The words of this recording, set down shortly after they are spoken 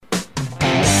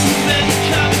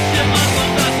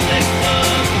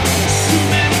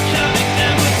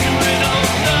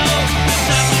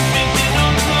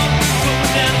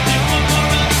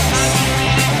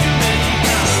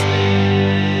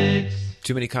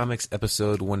Comics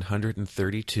episode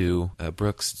 132.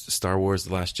 Brooks, Star Wars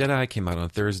The Last Jedi came out on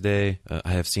Thursday.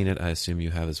 I have seen it. I assume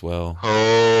you have as well.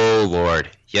 Oh,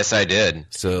 Lord. Yes, I did.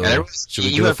 So should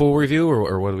we do a full review,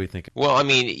 or what do we think? Well, I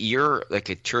mean, you're like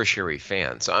a tertiary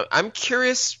fan, so I'm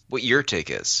curious what your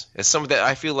take is. As someone that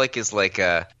I feel like is like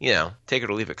a, take it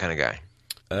or leave it kind of guy.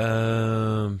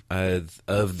 Of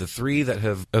the three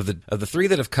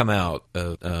that have come out,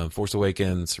 Force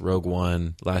Awakens, Rogue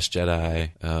One, Last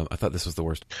Jedi, I thought this was the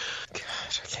worst.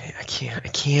 Gosh, I can't.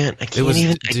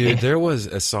 There was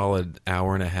a solid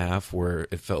hour and a half where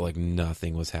it felt like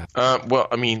nothing was happening. Well,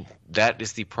 I mean, that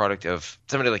is the product of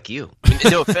somebody like you. I mean,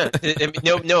 no offense.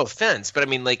 No offense, but I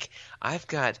mean, like, I've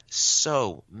got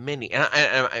so many, and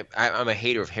I'm a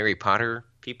hater of Harry Potter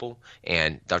people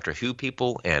and Doctor Who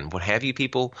people and what have you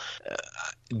people.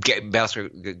 Battlestar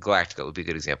Galactica would be a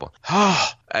good example.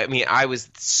 I mean, I was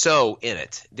so in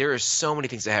it. There are so many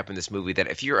things that happen in this movie that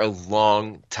if you're a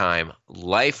lifelong,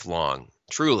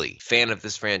 truly fan of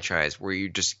this franchise, where you're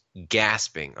just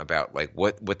gasping about like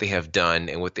what they have done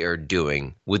and what they are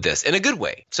doing with this in a good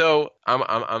way. So I'm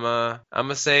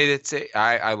gonna say that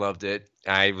I loved it.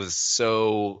 I was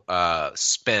so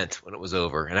spent when it was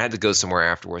over, and I had to go somewhere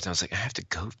afterwards. I was like, I have to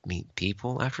go meet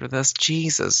people after this.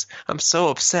 Jesus, I'm so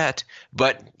upset.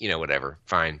 But whatever,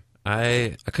 fine.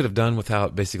 I could have done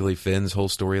without basically Finn's whole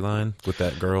storyline with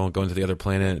that girl going to the other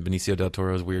planet, Benicio del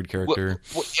Toro's weird character.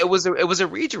 Well, it was a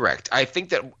redirect. I think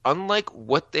that unlike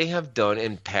what they have done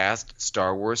in past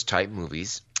Star Wars type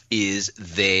movies, is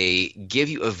they give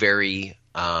you a very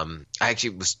I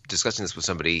actually was discussing this with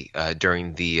somebody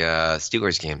during the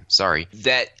Steelers game. Sorry.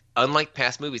 That unlike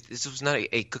past movies, this was not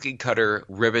a cookie cutter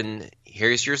ribbon.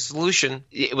 Here's your solution.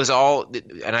 It was all,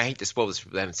 and I hate to spoil this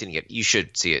if you haven't seen it yet. You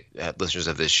should see it, listeners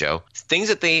of this show. Things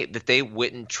that they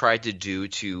went and tried to do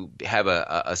to have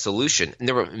a solution, and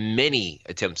there were many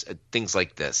attempts at things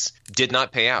like this. Did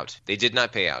not pay out. They did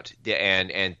not pay out,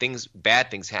 and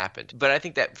bad things happened. But I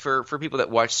think that for people that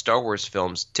watch Star Wars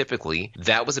films, typically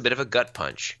that was a bit of a gut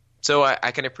punch. So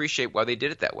I can appreciate why they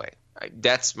did it that way.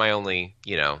 That's my only,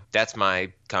 that's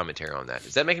my commentary on that.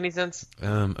 Does that make any sense?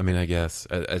 I mean, I guess.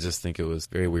 I just think it was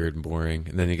very weird and boring.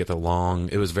 And then you get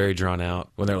it was very drawn out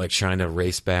when they're like trying to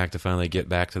race back to finally get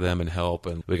back to them and help.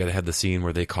 And we got to have the scene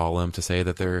where they call them to say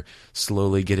that they're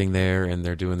slowly getting there and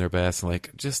they're doing their best. And like,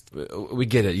 we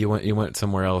get it. You went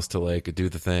somewhere else to like do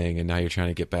the thing, and now you're trying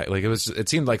to get back. Like it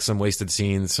seemed like some wasted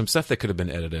scenes, some stuff that could have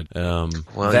been edited.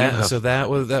 That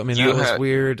was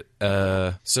weird.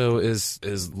 So is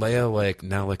Leia like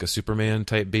now like a Superman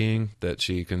type being that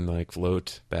she can like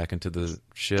float back into the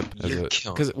ship?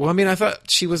 I thought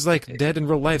she was like dead in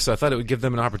real life, so I thought it would give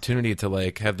them an opportunity to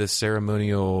like have this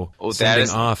ceremonial sending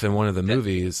off in one of the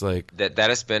movies. Like that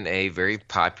has been a very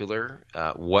popular.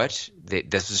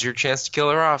 This was your chance to kill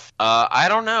her off. I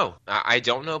don't know. I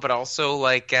don't know, but also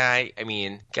like I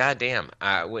mean, goddamn.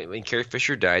 When Carrie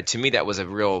Fisher died, to me that was a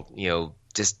real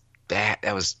just bad.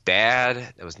 That was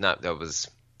bad. That was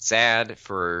sad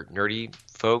for nerdy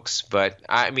folks, but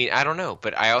I mean, I don't know.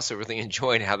 But I also really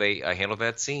enjoyed how they handled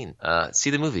that scene.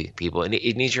 See the movie, people.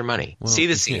 It needs your money. Well, see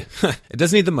the scene. It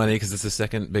does need the money because it's the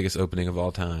second biggest opening of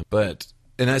all time.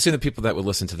 And I assume the people that would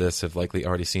listen to this have likely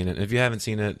already seen it. And if you haven't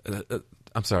seen it,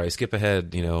 I'm sorry, skip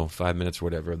ahead, 5 minutes or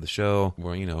whatever of the show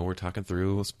where, we're talking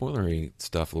through spoilery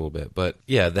stuff a little bit. But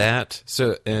yeah, that.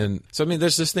 So I mean,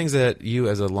 there's just things that you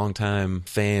as a longtime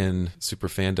fan, super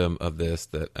fandom of this,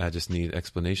 that I just need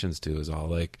explanations to is all.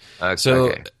 Like,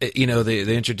 okay.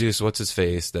 They introduced what's his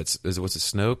face. What's his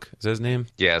Snoke? Is that his name?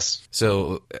 Yes.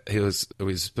 So he was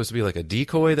supposed to be like a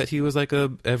decoy that he was like a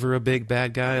big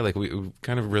bad guy. Like we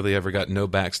kind of really ever got no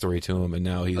backstory to him, and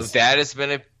now that has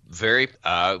been a very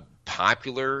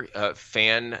popular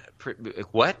fan.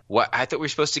 What I thought we were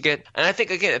supposed to get, and I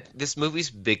think again this movie's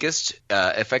biggest,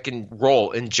 if I can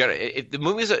roll in general, if the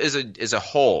movie is a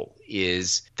whole,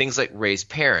 is things like Rey's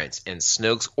parents and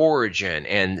Snoke's origin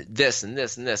and this and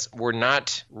this and this were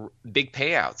not big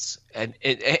payouts,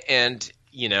 and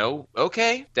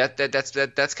okay,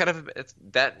 that's kind of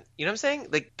that. You know what I'm saying?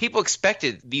 Like people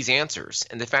expected these answers,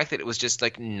 and the fact that it was just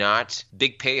like not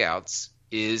big payouts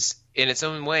is in its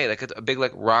own way like a big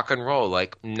like rock and roll.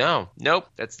 Like nope,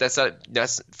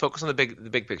 that's focus on the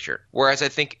big picture. Whereas I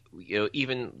think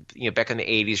even back in the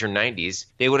 80s or 90s,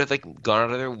 they would have like gone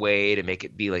out of their way to make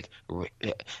it be like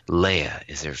Leia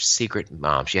is their secret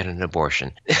mom. She had an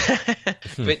abortion.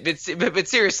 but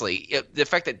seriously, the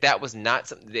fact that was not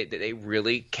something that they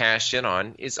really cashed in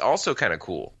on is also kind of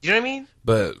cool. You know what I mean?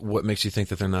 But what makes you think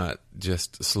that they're not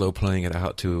just slow playing it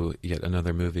out to yet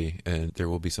another movie, and there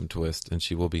will be some twist, and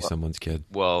she will be someone's kid?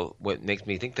 Well, what makes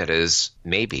me think that is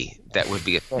maybe that would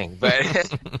be a thing, but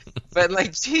but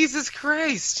like Jesus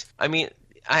Christ, I mean.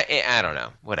 I don't know.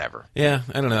 Whatever. Yeah,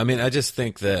 I don't know. I mean, I just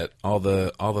think that I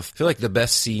feel like the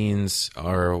best scenes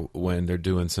are when they're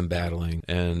doing some battling,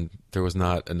 and there was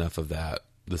not enough of that.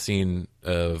 The scene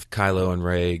of Kylo and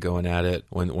Rey going at it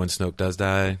when Snoke does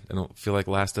die, I don't feel like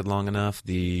lasted long enough.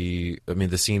 The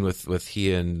scene with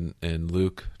he and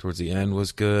Luke towards the end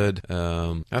was good.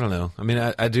 I don't know. I mean,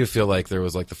 I do feel like there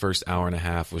was like the first hour and a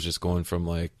half was just going from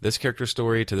like this character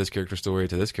story to this character story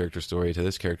to this character story to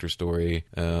this character story.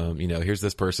 Here's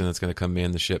this person that's going to come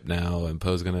man the ship now, and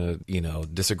Poe's going to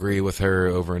disagree with her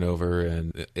over and over,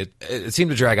 and it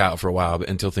seemed to drag out for a while, but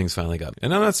until things finally got.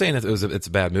 And I'm not saying it's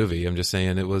a bad movie. I'm just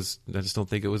saying I just don't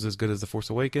think it was as good as The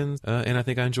Force Awakens, and I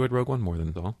think I enjoyed Rogue One more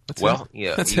than all.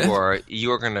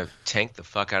 You are going to tank the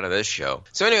fuck out of this show.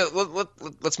 So anyway,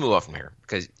 let's move on from here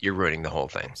because you're ruining the whole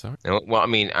thing. Sorry. Well, I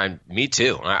mean, me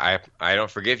too. I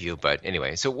don't forgive you, but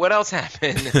anyway. So what else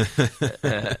happened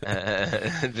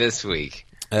this week?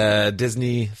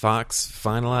 Disney Fox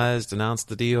announced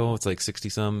the deal. It's like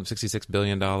 $66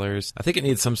 billion. I think it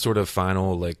needs some sort of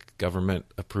final like government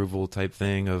approval type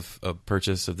thing of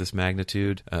purchase of this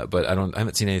magnitude. But I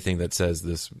haven't seen anything that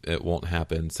says it won't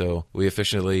happen. So we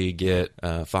officially get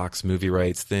Fox movie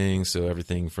rights thing. So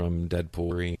everything from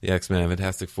Deadpool, the X-Men,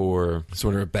 Fantastic Four,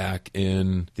 sort of back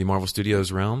in the Marvel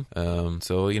Studios realm.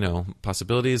 So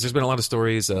possibilities. There's been a lot of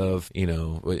stories of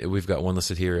we've got one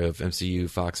listed here of MCU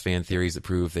Fox fan theories that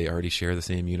prove they already share the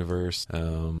same universe.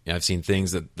 I've seen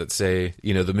things that say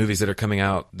the movies that are coming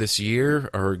out this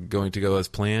year are going to go as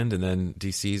planned, and then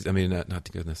Disney's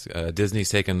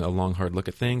taken a long hard look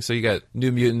at things. So you got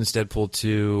New Mutants, Deadpool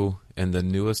 2, and the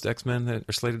newest X-Men that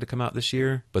are slated to come out this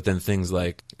year. But then things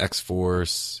like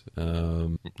X-Force,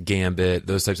 Gambit,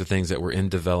 those types of things that were in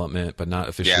development but not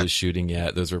officially shooting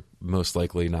yet, those are most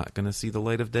likely not going to see the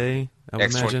light of day, I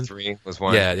would imagine. X-23 was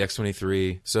one. Yeah, the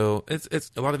X-23. So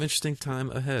it's a lot of interesting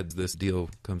time ahead. This deal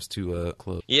comes to a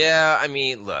close. Yeah, I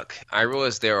mean, look, I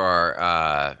realize there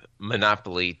are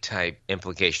monopoly-type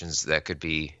implications that could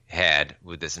be had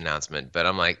with this announcement, but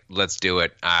I'm like, let's do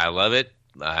it. I love it.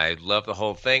 I love the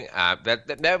whole thing.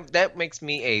 That makes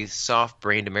me a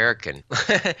soft-brained American.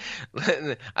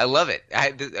 I love it.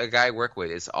 A guy I work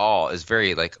with is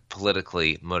very like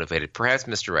politically motivated, perhaps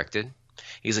misdirected.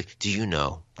 He's like, "Do you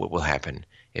know what will happen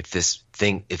if this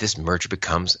merger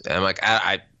becomes?" And I'm like,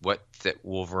 "What? That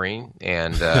Wolverine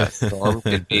and Storm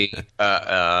could be?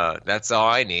 That's all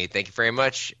I need. Thank you very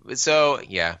much." So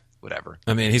yeah. Whatever.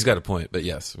 I mean, he's got a point, but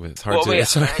yes, it's hard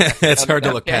it's hard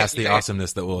to look past the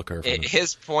awesomeness that will occur from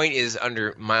his point is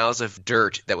under miles of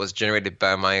dirt that was generated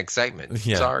by my excitement.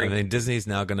 Yeah, sorry. I mean, Disney's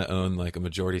now going to own like a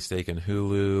majority stake in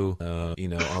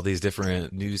Hulu. All these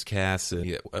different newscasts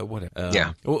and whatever.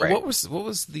 Right. What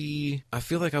was the? I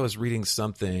feel like I was reading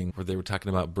something where they were talking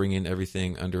about bringing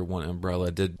everything under one umbrella.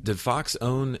 Did Fox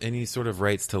own any sort of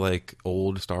rights to like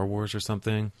old Star Wars or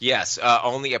something? Yes,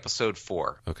 only Episode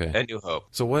 4. Okay, A New Hope.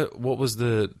 So what was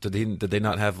did they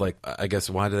not have like, I guess,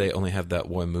 why do they only have that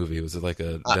one movie? Was it like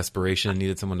a desperation,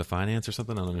 needed someone to finance or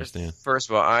something? I don't understand. First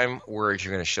of all, I'm worried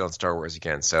you're going to shit on Star Wars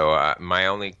again. So my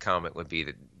only comment would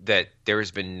be that there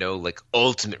has been no like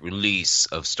ultimate release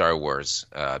of Star Wars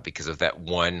because of that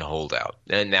one holdout.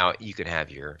 And now you can have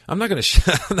your. I'm not going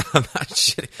to. I'm not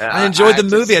shitting. I enjoyed the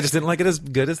movie. I just didn't like it as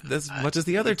good as much as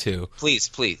the other two. Please.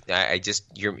 I just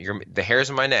you're the hairs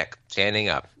on my neck standing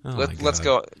up. Oh Let's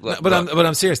go. But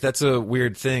I'm serious. That's a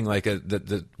weird thing. Like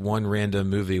that one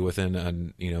random movie within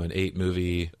an 8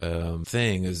 movie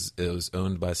thing it was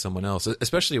owned by someone else.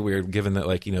 Especially weird given that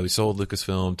we sold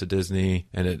Lucasfilm to Disney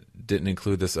and it didn't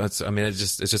include this. It's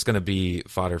just going to be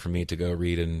fodder for me to go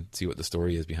read and see what the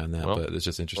story is behind that. But it's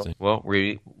just interesting. Well,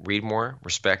 read more,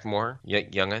 respect more,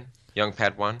 young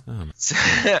Padawan.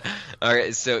 All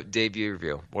right, so debut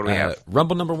review. What do we have?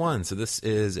 Rumble number 1. So this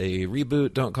is a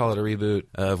reboot. Don't call it a reboot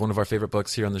of one of our favorite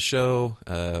books here on the show.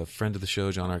 A friend of the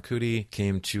show, John Arcudi,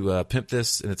 came to pimp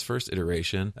this in its first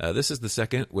iteration. This is the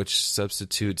second, which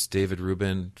substitutes David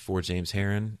Rubin for James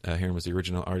Herron. Herron was the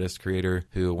original artist creator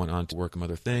who went on to work on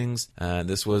other things.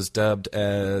 This was dubbed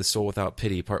as Soul Without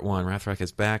Pity, Part 1. Rathrak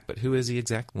is back, but who is he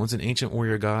exactly? Once an ancient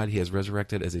warrior god, he has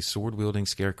resurrected as a sword-wielding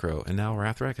scarecrow, and now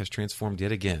Rathrak has transformed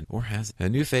yet again, or has it? A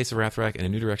new face of Rathrak and a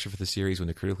new direction for the series when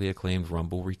the critically acclaimed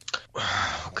Rumble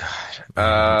Oh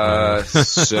God.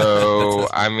 So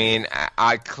I mean,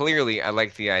 I clearly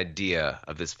like the idea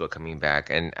of this book coming back,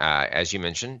 and as you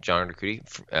mentioned, John Arcudi,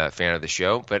 fan of the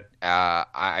show, but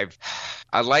I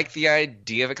like the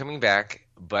idea of it coming back.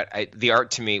 but the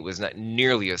art to me was not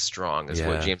nearly as strong as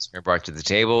what James Aaron brought to the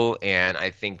table. And I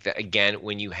think that, again,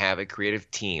 when you have a creative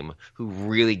team who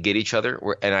really get each other,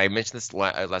 and I mentioned this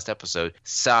last episode,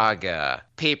 Saga,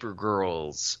 Paper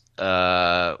Girls,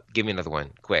 give me another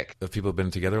one, quick. Have people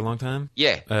been together a long time?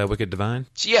 Yeah. Wicked Divine?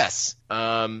 Yes.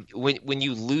 When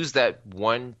you lose that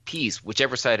one piece,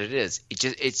 whichever side it is,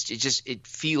 it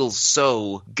feels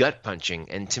so gut punching.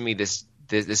 And to me, this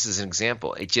is an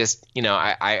example. It just,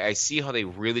 I see how they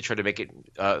really try to make it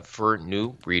for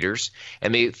new readers,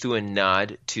 and they threw a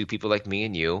nod to people like me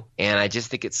and you. And I just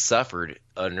think it suffered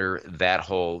under that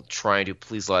whole trying to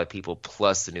please a lot of people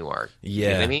plus the new art. Yeah.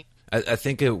 You know what I mean? I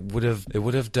think it would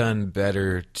have done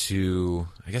better to.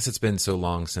 I guess it's been so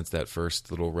long since that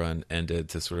first little run ended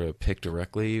to sort of pick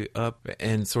directly up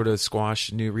and sort of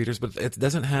squash new readers, but it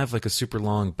doesn't have like a super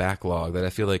long backlog that I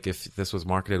feel like if this was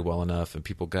marketed well enough and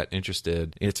people got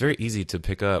interested, it's very easy to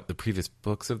pick up the previous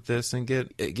books of this and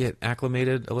get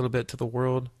acclimated a little bit to the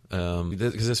world.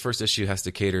 Because this first issue has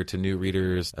to cater to new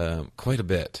readers quite a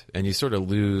bit, and you sort of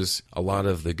lose a lot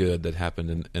of the good that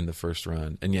happened in the first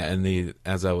run. And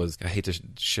I hate to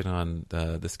shit on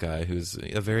this guy who's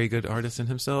a very good artist in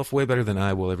himself, way better than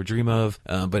I will ever dream of.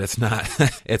 But it's not.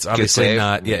 It's obviously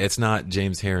not. Yeah, it's not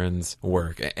James Herron's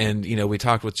work. And we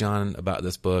talked with John about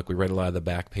this book. We read a lot of the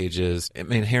back pages. I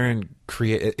mean, Herron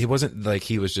created. It wasn't like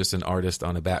he was just an artist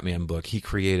on a Batman book. He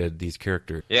created these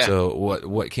characters. Yeah. So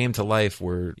what came to life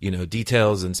were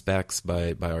details and specs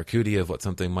by Arcudi of what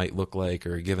something might look like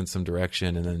or given some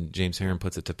direction, and then James Herron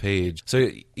puts it to page.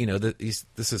 So this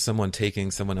is someone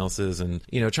taking someone else's and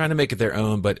trying to make it their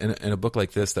own, but in a book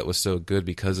like this that was so good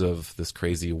because of this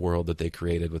crazy world that they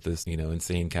created with this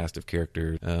insane cast of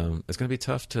characters, it's going to be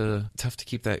tough to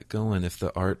keep that going if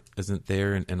the art isn't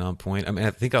there and on point. I mean, I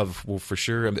think for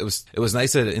sure. I mean, it was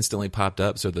nice that it instantly popped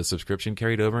up, so the subscription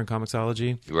carried over in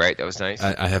Comixology. Right, that was nice.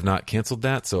 I have not canceled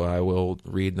that, so I will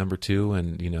read number 2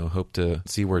 and hope to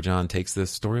see where John takes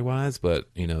this story wise, but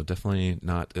definitely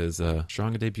not as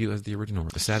strong a debut as the original,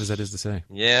 as sad as that is to say.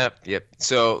 Yep.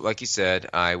 So like you said,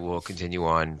 I will continue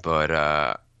on, but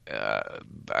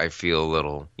I feel a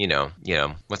little,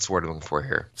 what's the word I'm looking for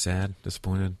here? Sad,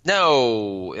 disappointed?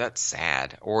 No, that's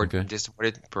sad or okay.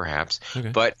 Disappointed, perhaps. Okay.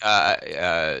 But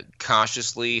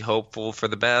cautiously hopeful for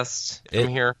the best from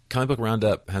here. Comic Book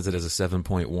Roundup has it as a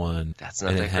 7.1. That's not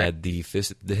and that it had the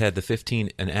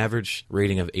 15, an average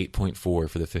rating of 8.4 for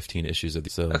the 15 issues of the.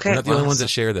 So we're not the only ones that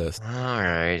share this. All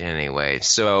right. Anyway,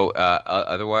 so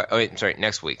otherwise,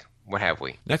 next week. What have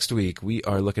we? Next week, we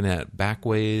are looking at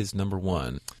Backways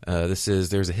 #1.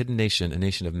 There's a hidden nation, a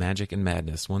nation of magic and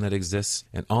madness, one that exists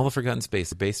in all the forgotten space,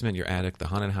 the basement, your attic, the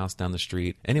haunted house down the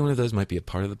street. Any one of those might be a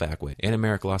part of the Backway. Anna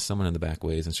Merrick lost someone in the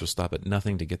Backways, and she'll stop at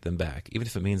nothing to get them back, even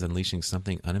if it means unleashing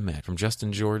something unimagined. From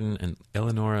Justin Jordan and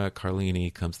Eleonora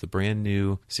Carlini comes the brand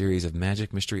new series of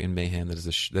magic, mystery, and mayhem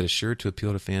that is sure to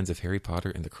appeal to fans of Harry Potter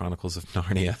and the Chronicles of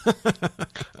Narnia.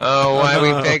 Oh, why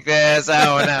we picked this?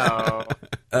 Oh, no.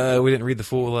 We didn't read the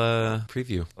full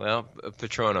preview. Well,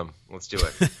 Patronum. Let's do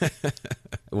it.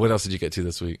 What else did you get to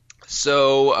this week?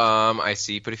 So, I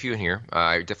see you put a few in here.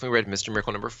 I definitely read Mr.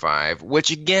 Miracle #5, which,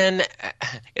 again,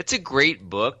 it's a great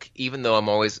book, even though I'm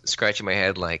always scratching my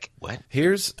head like, what?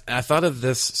 I thought of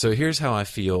this, so here's how I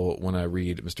feel when I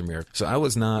read Mr. Miracle. So I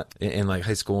was not in like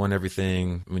high school and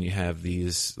everything when you have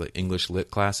these like English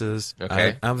lit classes.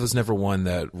 Okay. I was never one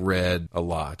that read a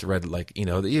lot. Read like,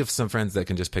 you have some friends that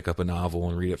can just pick up a novel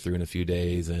and read it through in a few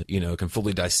days and, can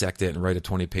fully dissect it and write a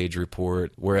 20-page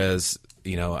report. Whereas,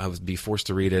 I would be forced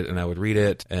to read it and I would read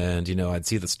it and, I'd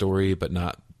see the story but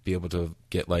not be able to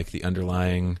get like the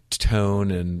underlying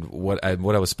tone and what I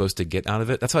was supposed to get out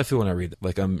of it. That's how I feel when I read it.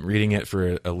 Like I'm reading it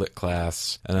for a lit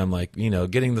class and I'm like,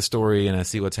 getting the story and I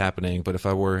see what's happening. But if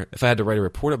I had to write a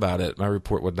report about it, my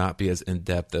report would not be as in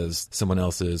depth as someone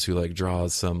else's who like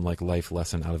draws some like life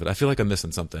lesson out of it. I feel like I'm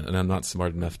missing something and I'm not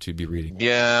smart enough to be reading.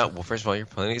 Yeah. Well, first of all, you're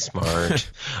plenty smart,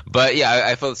 but yeah,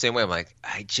 I felt the same way. I'm like,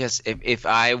 if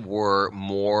I were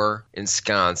more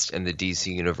ensconced in the DC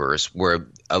universe where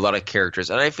a lot of characters,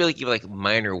 and I feel like even like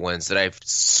minor ones that I've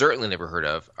certainly never heard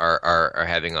of are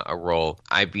having a role,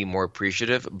 I'd be more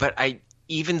appreciative. But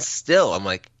even still, I'm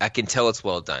like, I can tell it's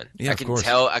well done. Yeah, I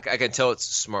can tell it's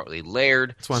smartly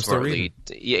layered. That's why I'm still reading.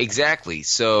 Yeah, exactly.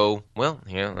 So, well,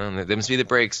 there must be the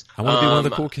breaks. I want to be one of the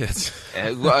cool kids.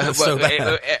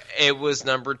 It was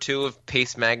number 2 of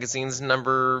Pace Magazine's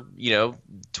number,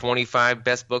 25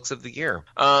 best books of the year.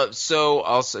 So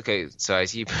I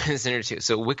see you put this in here too.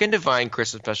 So Wiccan Divine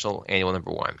Christmas Special Annual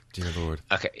 #1. Dear Lord.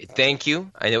 Okay, thank you.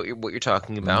 I know what you're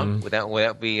talking about. Mm-hmm. Would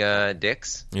that be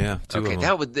Dick's? Yeah. Okay,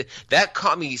 that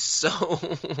caught me so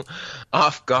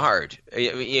off guard.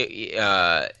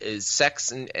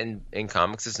 Sex in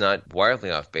comics is not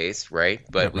wildly off base, right?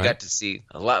 But we got to see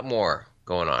a lot more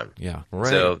going on. Yeah,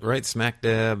 right smack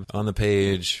dab on the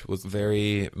page. Was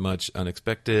very much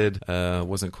unexpected.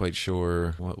 Wasn't quite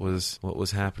sure what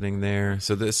was happening there.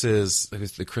 So this is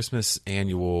the Christmas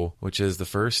annual, which is the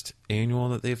first annual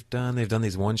that they've done. They've done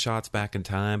these one shots back in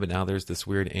time, but now there's this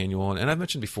weird annual. And I've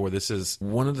mentioned before, this is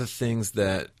one of the things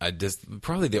that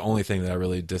probably the only thing that I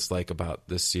really dislike about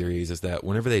this series is that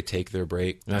whenever they take their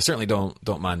break, and I certainly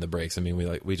don't mind the breaks. I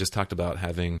mean, we just talked about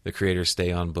having the creators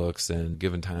stay on books and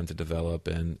given time to develop.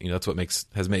 And that's what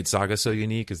has made Saga so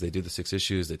unique, is they do the 6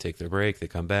 issues, they take their break, they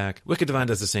come back. Wicked Divine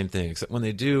does the same thing, except when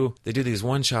they do these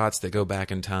one shots that go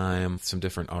back in time, some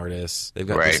different artists. They've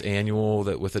got this annual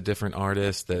that with a different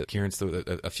artist, that Kieran's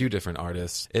a few different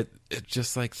artists. It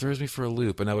just like throws me for a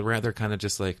loop, and I would rather kind of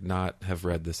just like not have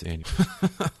read this annual.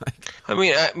 I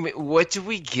mean, what do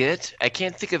we get? I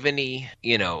can't think of any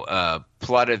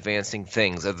plot advancing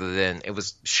things other than it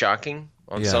was shocking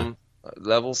on some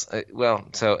levels.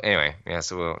 So anyway,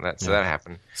 that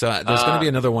happened. So there's going to be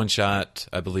another one shot,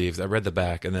 I believe. I read the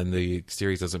back, and then the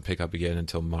series doesn't pick up again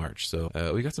until March. So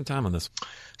we got some time on this.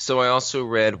 So I also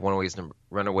read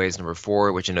Runaways number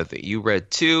 4, which I know that you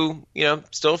read too.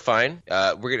 Still fine.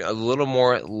 We're getting a little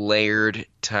more layered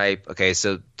type. Okay,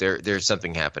 so there's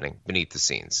something happening beneath the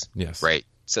scenes. Yes. Right.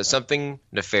 So something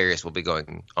nefarious will be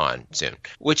going on soon,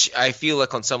 which I feel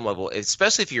like on some level,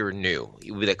 especially if you're new,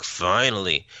 you'll be like,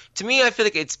 finally. To me, I feel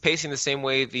like it's pacing the same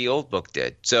way the old book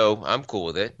did. So I'm cool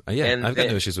with it. And I've got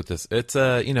no issues with this. It's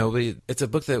it's a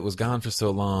book that was gone for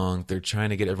so long. They're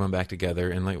trying to get everyone back together.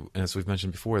 And like, as we've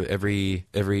mentioned before, every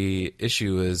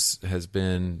issue has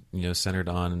been, centered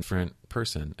on a different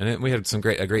person. And we had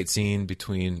a great scene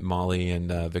between Molly and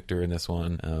Victor in this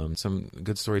one. Some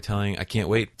good storytelling. I can't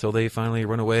wait till they finally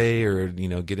run away or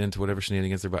get into whatever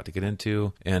shenanigans they're about to get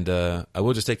into. And I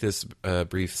will just take this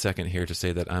brief second here to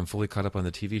say that I'm fully caught up on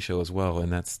the TV show as well,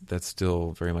 and that's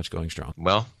still very much going strong.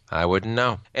 Well, I wouldn't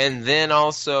know. And then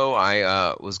also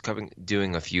I was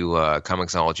doing a few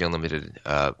Comixology Unlimited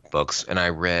books, and I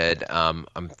read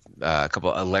a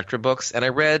couple of Elektra books, and I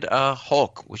read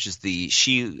Hulk, which is the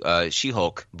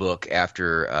She-Hulk book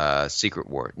after Secret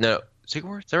War. No, Secret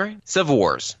Wars? Is that right? Civil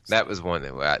Wars. That was one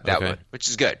one, which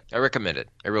is good. I recommend it.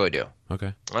 I really do.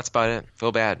 Okay. That's about it.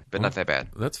 Feel bad, but not that bad.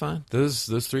 That's fine. Those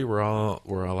 3 were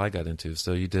all I got into.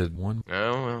 So you did one.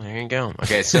 Oh, well, there you go.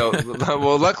 Okay, so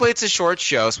well, luckily it's a short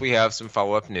show, so we have some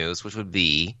follow-up news, which would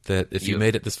be that if you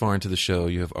made it this far into the show,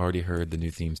 you have already heard the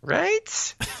new themes.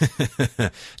 Right?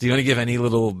 Do you want to give any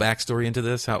little backstory into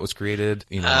this? How it was created?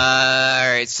 All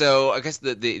right. So I guess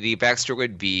the backstory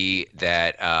would be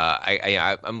that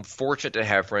I'm fortunate to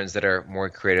have friends that are more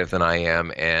creative than I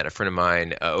am, and a friend of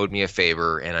mine owed me a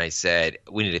favor, and I said,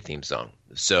 we need a theme song.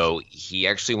 So he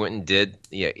actually went and did.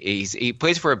 He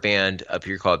plays for a band up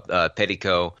here called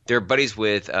Pettico. They're buddies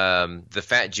with the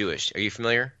Fat Jewish. Are you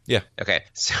familiar? Yeah. Okay.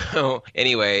 So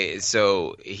anyway,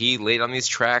 he laid on these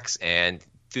tracks and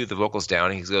threw the vocals down.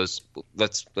 And he goes,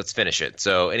 "Let's finish it."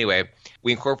 So anyway,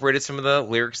 we incorporated some of the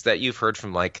lyrics that you've heard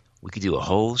from, like, we could do a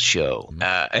whole show,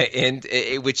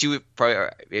 which you would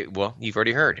probably you've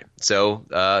already heard. So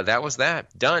that was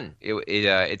that done.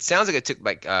 It sounds like it took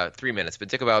like 3 minutes, but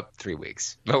it took about 3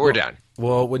 weeks. But we're done.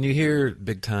 Well, when you hear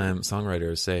big time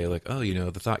songwriters say like, "Oh,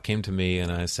 the thought came to me,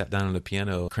 and I sat down on the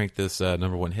piano, cranked this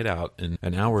number 1 hit out in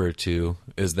an hour or two,"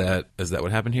 is that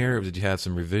what happened here? Or did you have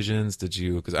some revisions? Did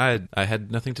you? Because I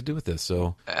had nothing to do with this.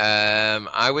 So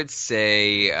I would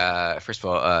say first of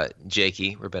all,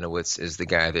 Jakey Rabinowitz is the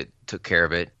guy that took care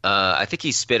of it. I think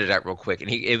he spit it out real quick, and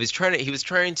he was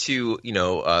trying to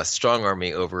strong arm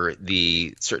me over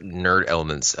the certain nerd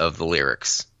elements of the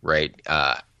lyrics, right?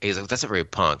 He's like, that's not very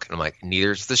punk. And I'm like,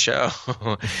 neither's the show.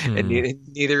 And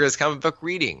neither is comic book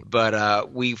reading.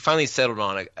 But we finally settled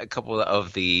on a couple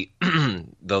of the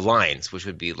the lines, which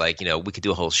would be like, we could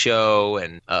do a whole show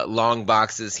and long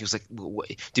boxes. He was like,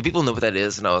 do people know what that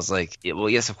is? And I was like, well,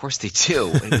 yes, of course they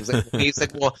do. And he's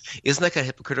like, well, isn't that kind of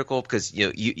hypocritical? Because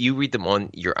you read them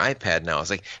on your iPad now. I was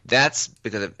like, that's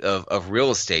because of real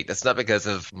estate. That's not because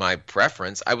of my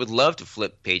preference. I would love to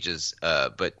flip pages.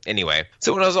 But anyway,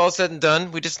 so when I was all said and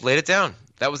done, we just laid it down.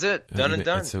 That was it. Done and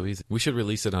done. It's so easy. We should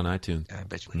release it on iTunes. I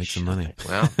bet you we Make some should. money.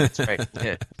 Well, that's right.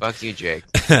 Yeah. Fuck you, Jake.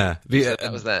 So that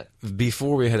was that.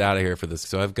 Before we head out of here for this,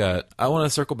 so I want to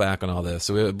circle back on all this.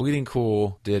 So Bleeding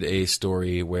Cool did a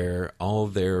story where all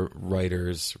of their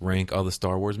writers rank all the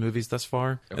Star Wars movies thus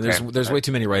far. And there's way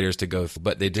too many writers to go through,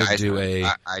 but they did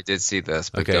I did see this,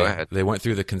 but go ahead. They went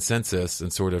through the consensus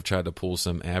and sort of tried to pull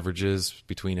some averages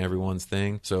between everyone's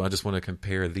thing. So I just want to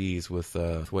compare these with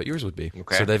what yours would be.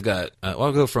 Okay. So they've got,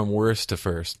 I'll go from worst to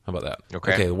first. How about that?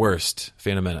 Okay. Worst,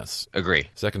 Phantom Menace. Agree.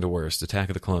 Second to worst, Attack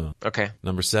of the Clone. Okay.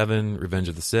 Number 7, Revenge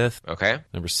of the Sith. Okay.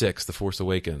 Number 6, The Force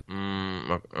Awakens.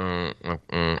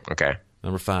 Okay.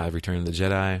 Number 5, Return of the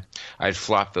Jedi. I'd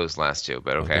flop those last two,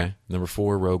 but okay. Number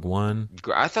 4, Rogue One.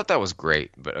 I thought that was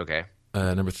great, but okay.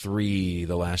 Number 3,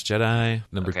 The Last Jedi.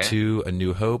 Number 2, A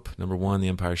New Hope. Number 1, The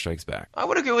Empire Strikes Back. I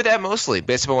would agree with that mostly,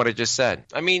 based upon what I just said.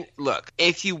 I mean, look,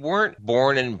 if you weren't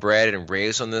born and bred and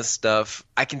raised on this stuff,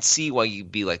 I can see why you'd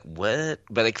be like, what?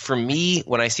 But like for me,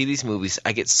 when I see these movies,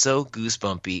 I get so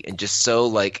goosebumpy and just so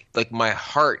like my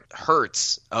heart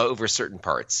hurts over certain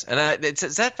parts. And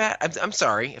is that bad? I'm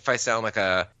sorry if I sound like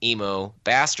a emo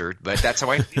bastard, but that's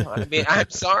how I feel. I mean, I'm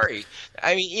sorry.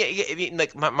 I mean,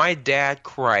 like my dad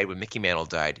cried when Mickey Mantle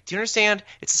died. Do you understand?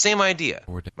 It's the same idea.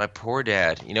 My poor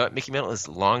dad. You know what? Mickey Mantle is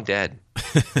long dead.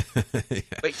 Yeah.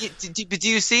 But do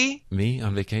you see? Me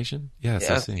on vacation? Yes,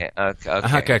 I see. Okay.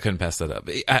 I couldn't pass that up.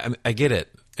 I get it.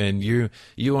 And you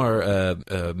are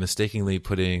mistakenly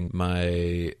putting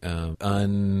my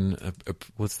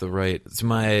what's the right? It's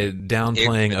my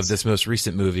downplaying of this most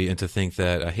recent movie and to think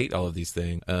that I hate all of these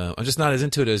things. I'm just not as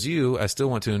into it as you. I still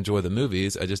want to enjoy the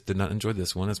movies. I just did not enjoy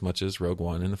this one as much as Rogue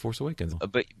One and The Force Awakens.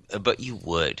 But you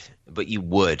would. But you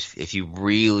would if you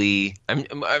really.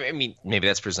 I mean, maybe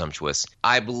that's presumptuous.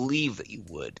 I believe that you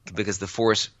would because the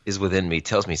Force is within me,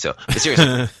 tells me so. But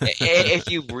seriously,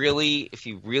 if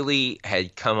you really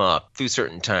had come up through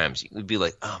certain times, you would be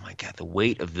like, oh my god, the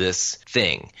weight of this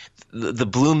thing, the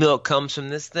blue milk comes from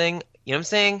this thing. You know what I'm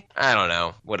saying? I don't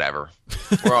know. Whatever.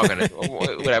 We're all gonna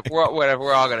whatever.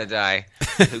 We're all gonna die.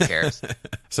 Who cares?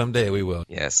 Someday we will.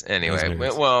 Yes. Anyway,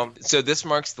 well, so this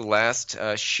marks the last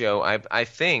show I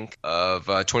think of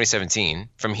 2017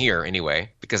 from here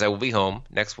anyway, because I will be home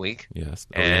next week. Yes.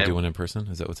 Are we gonna do one in person?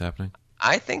 Is that what's happening?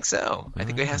 I think so. I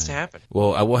think it has to happen.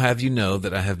 Well, I will have you know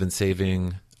that I have been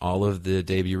saving all of the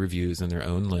debut reviews in their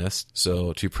own list.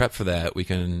 So to prep for that,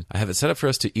 I have it set up for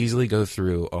us to easily go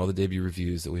through all the debut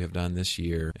reviews that we have done this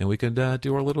year, and we could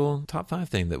do our little top 5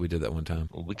 thing that we did that one time.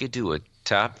 Well, we could do a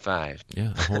top 5.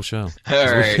 Yeah, a whole show. All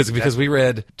right. Because we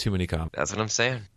read too many copies. That's what I'm saying.